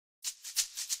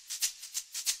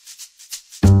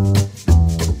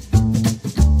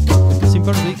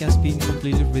core rig has been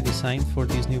completely redesigned for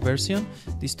this new version.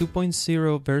 This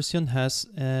 2.0 version has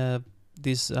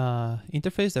this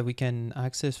interface that we can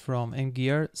access from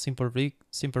mGear Simple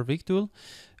Rig tool.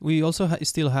 We also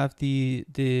still have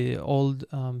the old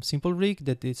Simple Rig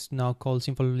that is now called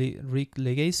Simple Rig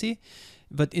Legacy,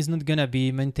 but it's not gonna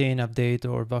be maintained, update,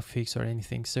 or bug fix or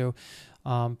anything. So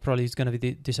probably it's gonna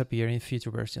be disappear in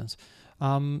future versions.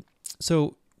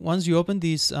 So once you open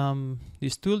this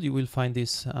this tool, you will find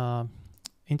this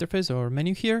interface or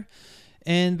menu here,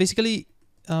 and basically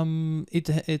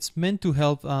it's meant to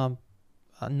help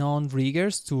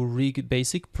non-riggers to rig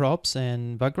basic props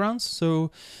and backgrounds.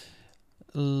 So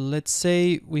let's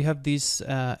say we have these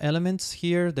elements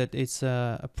here that it's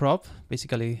a prop.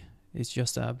 Basically it's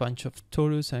just a bunch of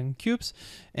torus and cubes,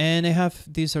 and I have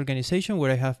this organization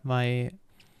where I have my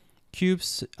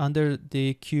cubes under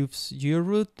the cubes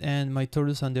georoot and my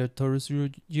torus under torus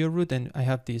georoot, and I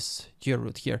have this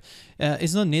georoot here.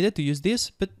 It's not needed to use this,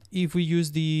 but if we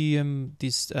use the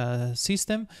this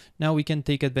system, now we can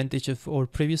take advantage of our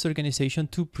previous organization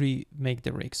to pre-make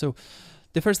the rig. So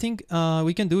the first thing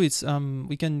we can do is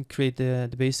we can create the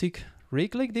basic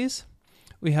rig like this.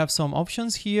 We have some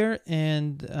options here,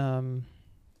 and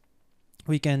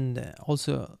we can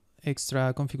also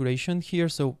extra configuration here.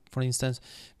 So for instance,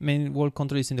 main wall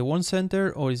control is in the wall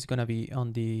center, or it's gonna be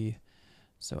on the,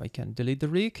 so I can delete the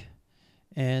rig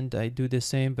and I do the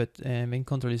same, but main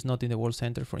control is not in the wall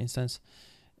center, for instance.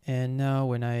 And now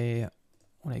when I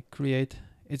create,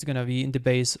 it's gonna be in the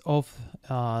base of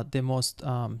the most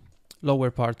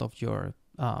lower part of your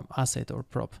asset or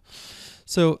prop.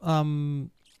 So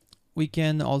we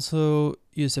can also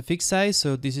use a fixed size,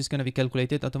 so this is going to be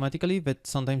calculated automatically, but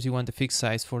sometimes you want a fixed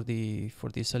size for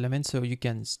this element, so you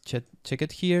can check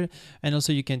it here. And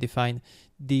also you can define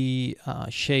the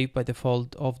shape by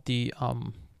default of the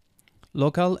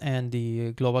local and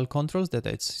the global controls, that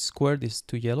it's square, this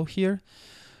to yellow here.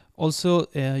 Also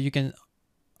you can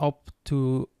opt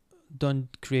to don't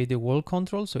create the wall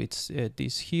control, so it's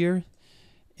this here,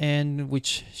 and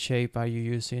which shape are you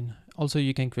using. Also,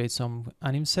 you can create some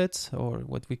anim sets, or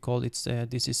what we call it's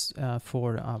this is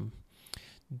for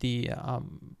the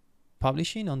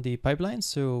publishing on the pipeline.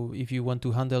 So if you want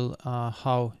to handle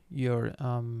how your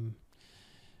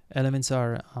elements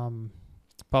are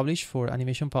published for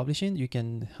animation publishing, you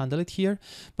can handle it here.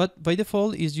 But by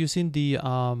default is using the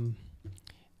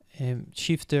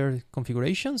shifter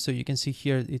configuration. So you can see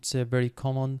here it's a very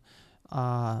common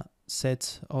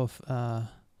set of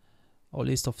or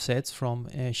list of sets from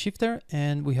shifter,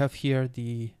 and we have here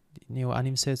the new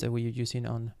anim sets that we're using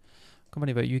on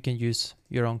company, but you can use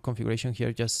your own configuration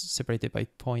here, just separated by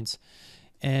points.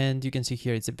 And you can see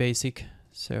here it's a basic,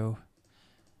 so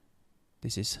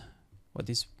this is what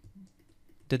is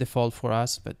the default for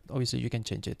us, but obviously you can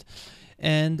change it.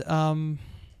 And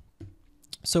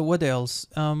so what else?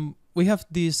 We have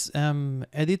this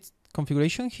edit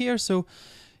configuration here. So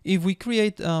if we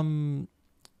create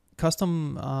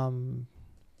custom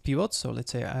pivots, so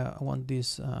let's say I want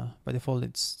this by default,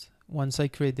 it's once I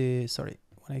create the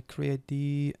when I create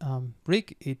the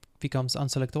rig, it becomes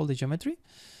unselectable, the geometry.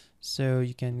 So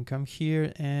you can come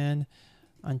here and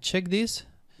uncheck this,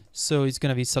 so it's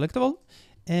gonna be selectable.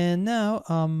 And now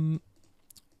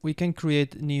we can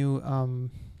create new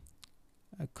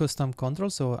custom control.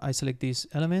 So I select this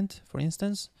element, for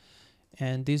instance,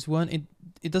 and this one,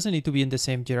 it doesn't need to be in the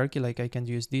same hierarchy. Like I can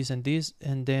use this, and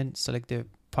then select the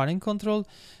parent control,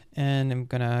 and I'm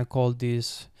gonna call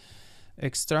this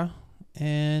extra,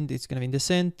 and it's gonna be in the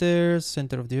center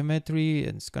of the geometry,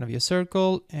 and it's gonna be a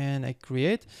circle, and I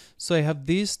create. So I have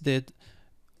this that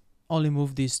only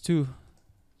move these two.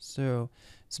 So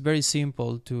it's very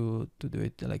simple to do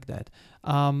it like that.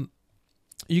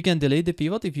 You can delete the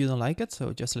pivot if you don't like it,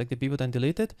 so just select the pivot and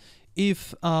delete it.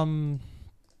 If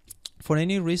for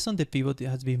any reason the pivot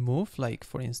has been moved, like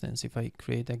for instance, if I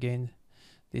create again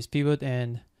this pivot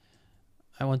and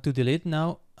I want to delete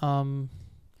now,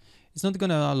 it's not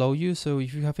gonna allow you. So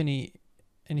if you have any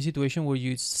situation where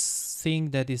you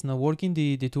think that is not working,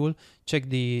 the tool, check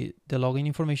the login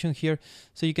information here.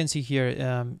 So you can see here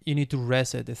you need to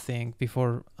reset the thing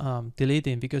before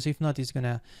deleting, because if not, it's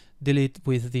gonna delete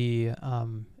with the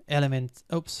element.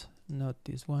 Oops, not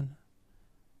this one.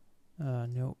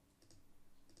 No,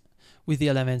 with the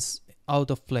elements out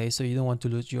of place, so you don't want to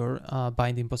lose your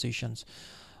binding positions.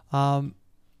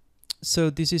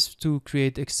 So this is to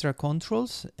create extra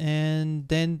controls, and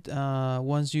then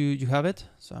once you have it,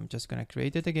 so I'm just gonna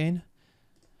create it again,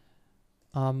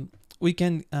 we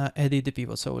can edit the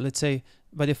pivot. So let's say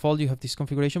by default you have this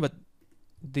configuration, but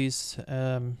this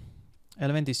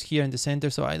element is here in the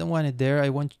center, so I don't want it there. I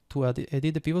want to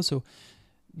edit the pivot. So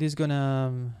this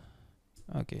gonna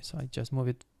okay, so I just move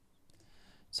it.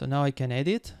 So now I can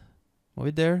edit, move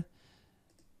it there,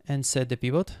 and set the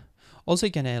pivot. Also,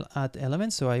 you can add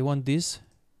elements. So I want this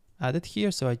added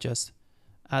here, so I just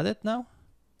add it now.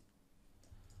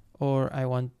 Or I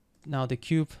want now the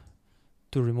cube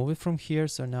to remove it from here.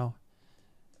 So now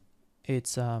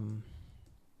it's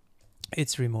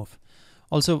removed.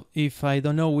 Also, if I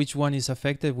don't know which one is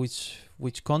affected,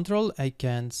 which control, I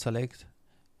can select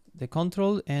the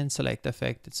control and select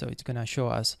affected. So it's gonna show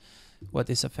us what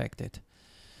is affected.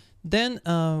 Then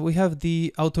we have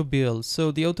the auto build.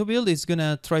 So the auto build is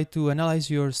gonna try to analyze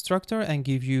your structure and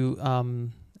give you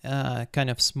kind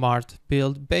of smart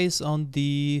build based on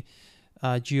the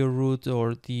GeoRoot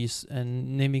or this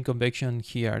naming convention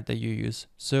here that you use.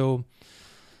 So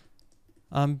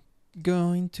I'm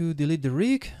going to delete the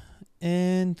rig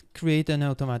and create an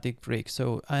automatic rig.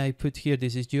 So I put here,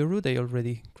 this is GeoRoot, I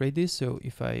already create this. So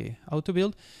if I auto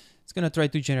build, it's gonna try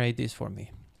to generate this for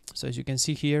me. So as you can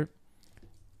see here,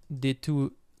 the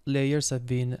two layers have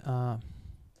been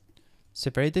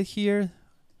separated here.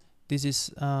 This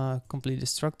is completely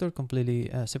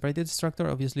separated structure.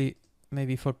 Obviously,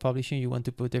 maybe for publishing, you want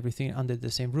to put everything under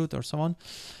the same root or so on.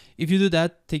 If you do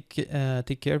that,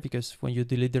 take care, because when you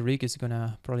delete the rig, it's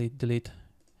gonna probably delete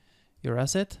your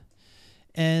asset.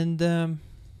 And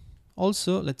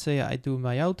also, let's say I do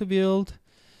my auto build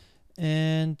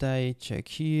and I check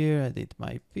here, I did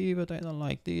my pivot, I don't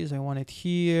like this, I want it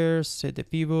here, set the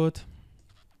pivot.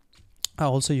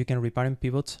 Also, you can reparent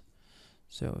pivots.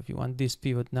 So if you want this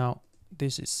pivot now,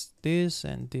 this is this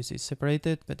and this is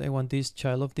separated, but I want this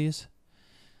child of this,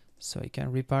 so I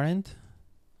can reparent.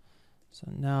 So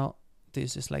now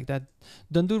this is like that.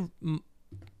 Don't do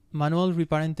manual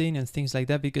reparenting and things like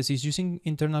that, because it's using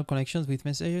internal connections with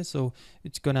messages, so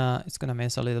it's gonna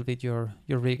mess a little bit your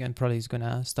rig, and probably it's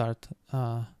gonna start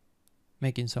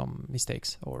making some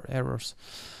mistakes or errors.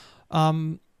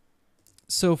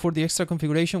 So for the extra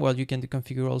configuration, well, you can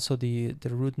configure also the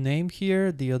root name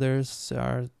here. The others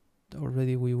are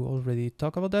we already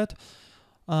talked about that.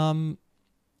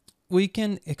 We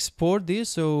can export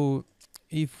this. So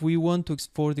if we want to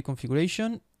export the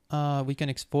configuration, we can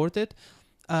export it.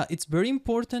 It's very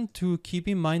important to keep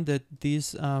in mind that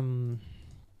this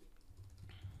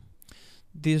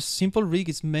simple rig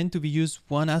is meant to be used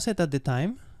one asset at the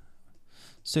time.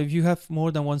 So if you have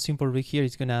more than one simple rig here,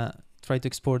 it's gonna try to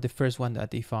export the first one that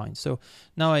they find. So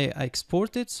now I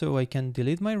export it, so I can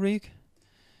delete my rig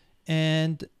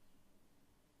and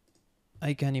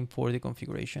I can import the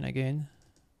configuration again,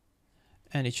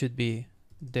 and it should be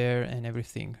there and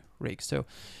everything rigged. So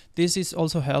this is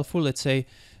also helpful. Let's say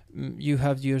you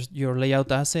have your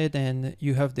layout asset and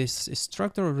you have this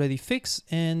structure already fixed,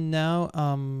 and now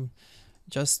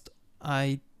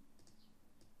I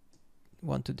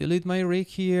want to delete my rig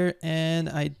here and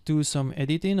I do some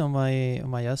editing on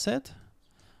my asset,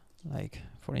 like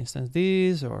for instance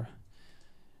this, or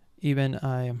even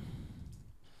I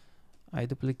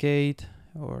duplicate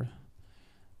or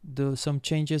do some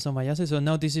changes on my asset. So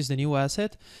now this is the new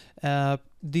asset.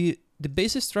 The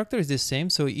base structure is the same,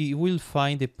 so it will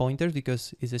find the pointers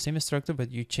because it's the same structure,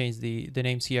 but you change the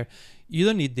names here. You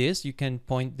don't need this. You can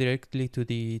point directly to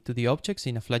the objects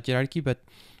in a flat hierarchy, but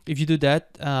if you do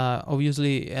that,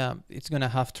 obviously it's gonna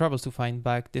have troubles to find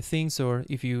back the things, or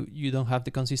if you don't have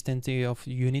the consistency of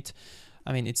units,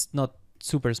 I mean, it's not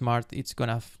super smart. It's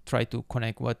gonna try to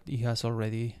connect what it has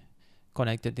already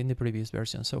connected in the previous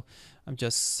version. So I'm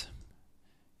just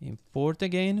import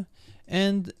again,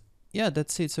 and yeah,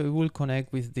 that's it. So it will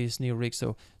connect with this new rig.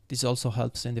 So this also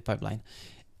helps in the pipeline.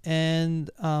 And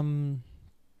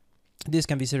this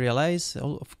can be serialized,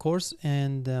 of course.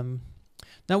 And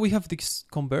now we have this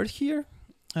convert here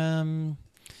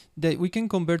that we can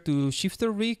convert to shifter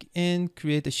rig and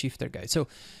create a shifter guide. So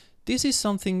this is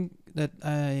something that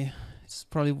it's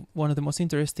probably one of the most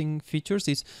interesting features.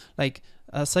 Is like,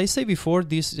 as I say before,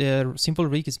 this simple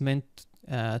rig is meant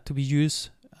to be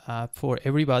used for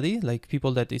everybody, like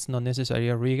people that is not necessarily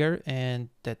a rigger and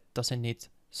that doesn't need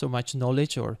so much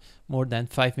knowledge or more than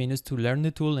 5 minutes to learn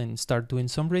the tool and start doing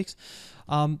some rigs.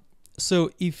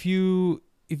 So if you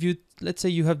let's say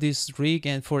you have this rig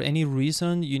and for any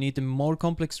reason you need a more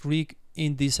complex rig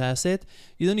in this asset,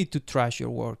 you don't need to trash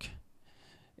your work,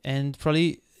 and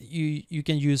probably you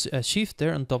can use a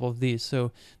shifter on top of this.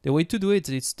 So the way to do it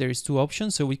is there's two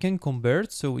options. So we can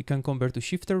convert. So we can convert to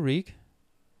shifter rig.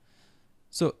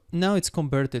 So now it's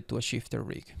converted to a shifter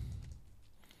rig.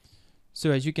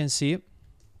 So as you can see,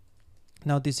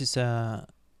 now this is a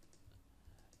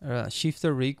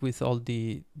shifter rig with all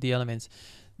the elements.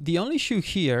 The only issue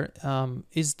here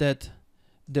is that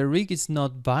the rig is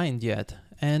not bind yet,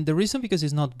 And the reason because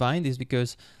it's not bind is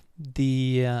because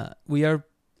the we are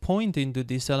pointing to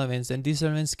these elements, and these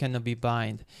elements cannot be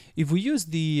bind. If we use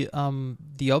the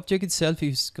object itself,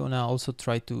 is gonna also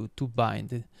try to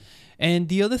bind. And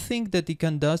the other thing that it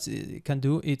can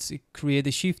do is create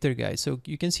a shifter guide. So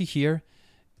you can see here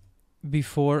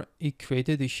before it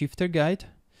created the shifter guide.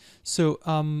 So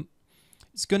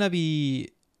it's gonna be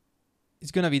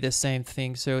the same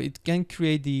thing. So it can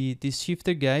create this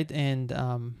shifter guide and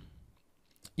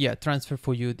yeah, transfer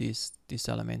for you these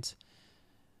elements.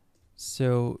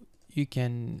 So you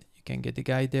can get the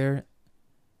guide there,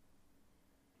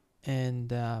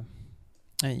 and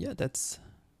yeah, that's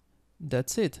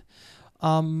it.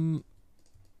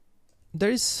 There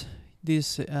is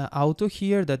this auto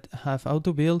here that have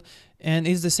auto build, and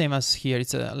it's the same as here.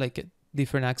 It's like a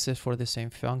different access for the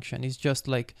same function. It's just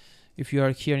like if you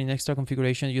are here in extra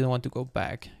configuration, you don't want to go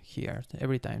back here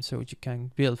every time, so you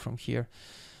can build from here.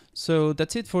 So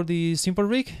that's it for the simple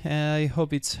rig. I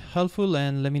hope it's helpful,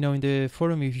 and let me know in the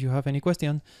forum if you have any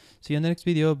question. See you in the next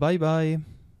video. Bye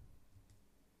bye.